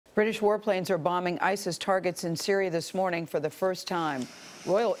British warplanes are bombing ISIS targets in Syria this morning for the first time.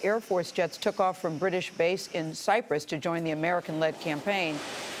 Royal Air Force jets took off from British base in Cyprus to join the American-led campaign.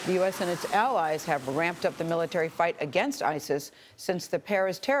 The U.S. and its allies have ramped up the military fight against ISIS since the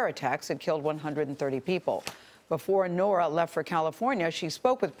Paris terror attacks had killed 130 people. Before Norah left for California, she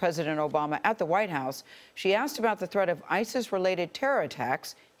spoke with President Obama at the White House. She asked about the threat of ISIS-related terror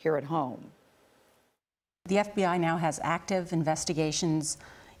attacks here at home. The FBI now has active investigations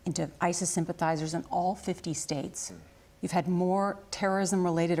into ISIS sympathizers in all 50 states. You've had more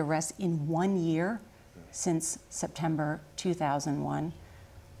terrorism-related arrests in 1 year since September 2001.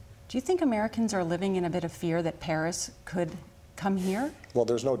 Do you think Americans are living in a bit of fear that Paris could come here? Well,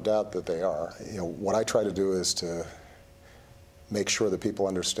 there's no doubt that they are. What I try to do is to make sure that people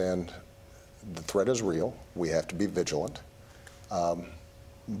understand the threat is real. We have to be vigilant.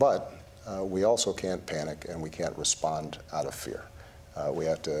 But we also can't panic and we can't respond out of fear. We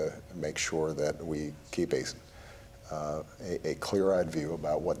have to make sure that we keep a clear-eyed view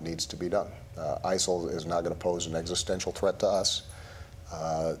about what needs to be done. ISIL is not going to pose an existential threat to us.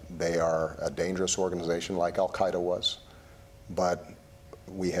 They are a dangerous organization like Al-Qaeda was, but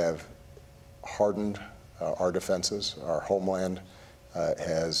we have hardened our defenses. Our homeland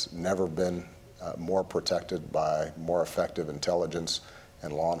has never been more protected by more effective intelligence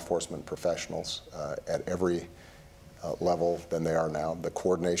and law enforcement professionals at every level than they are now. The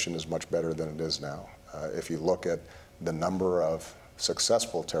coordination is much better than it is now. If you look at the number of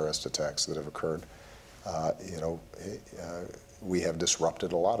successful terrorist attacks that have occurred, we have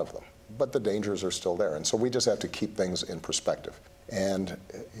disrupted a lot of them. But the dangers are still there, and so we just have to keep things in perspective. And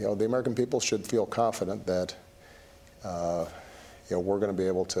the American people should feel confident that we're going to be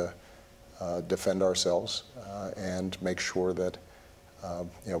able to defend ourselves and make sure that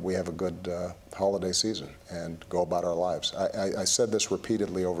we have a good holiday season and go about our lives. I said this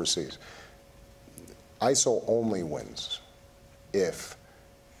repeatedly overseas. ISIL only wins if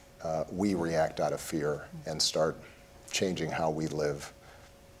we react out of fear and start changing how we live,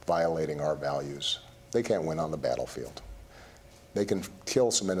 violating our values. They can't win on the battlefield. They can kill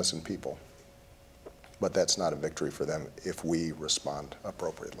some innocent people, but that's not a victory for them if we respond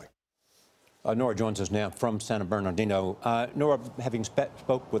appropriately. Norah joins us now from San Bernardino. Norah, having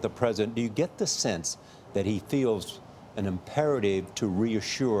spoke with the president, do you get the sense that he feels an imperative to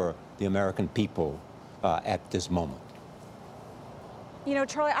reassure the American people at this moment? You know,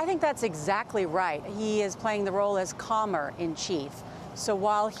 Charlie, I think that's exactly right. He is playing the role as calmer-in-chief. So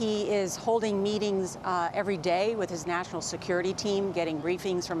while he is holding meetings every day with his national security team, getting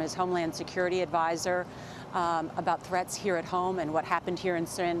briefings from his Homeland Security advisor about threats here at home and what happened here in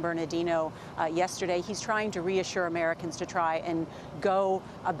San Bernardino yesterday, he's trying to reassure Americans to try and go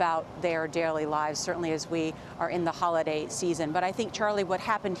about their daily lives, certainly as we are in the holiday season. But I think, Charlie, what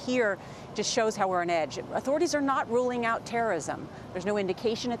happened here just shows how we're on edge. Authorities are not ruling out terrorism. There's no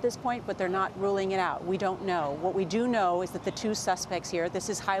indication at this point, but they're not ruling it out. We don't know. What we do know is that the two suspects here, this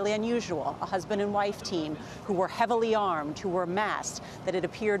is highly unusual, a husband and wife team who were heavily armed, who were masked, that it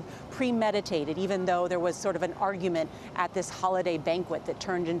appeared premeditated, even though there was sort of an argument at this holiday banquet that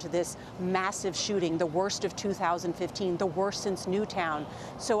turned into this massive shooting, the worst of 2015, the worst since Newtown.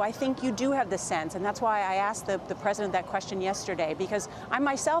 So I think you do have the sense, and that's why I asked the president that question yesterday, because I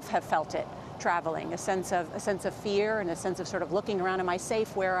myself have felt it traveling, a sense of fear and a sense of sort of looking around, am I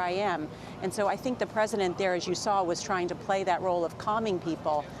safe where I am? And so I think the president there, as you saw, was trying to play that role of calming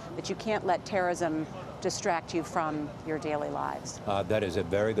people, that you can't let terrorism distract you from your daily lives. That is a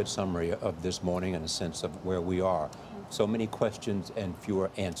very good summary of this morning and a sense of where we are. So many questions and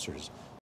fewer answers.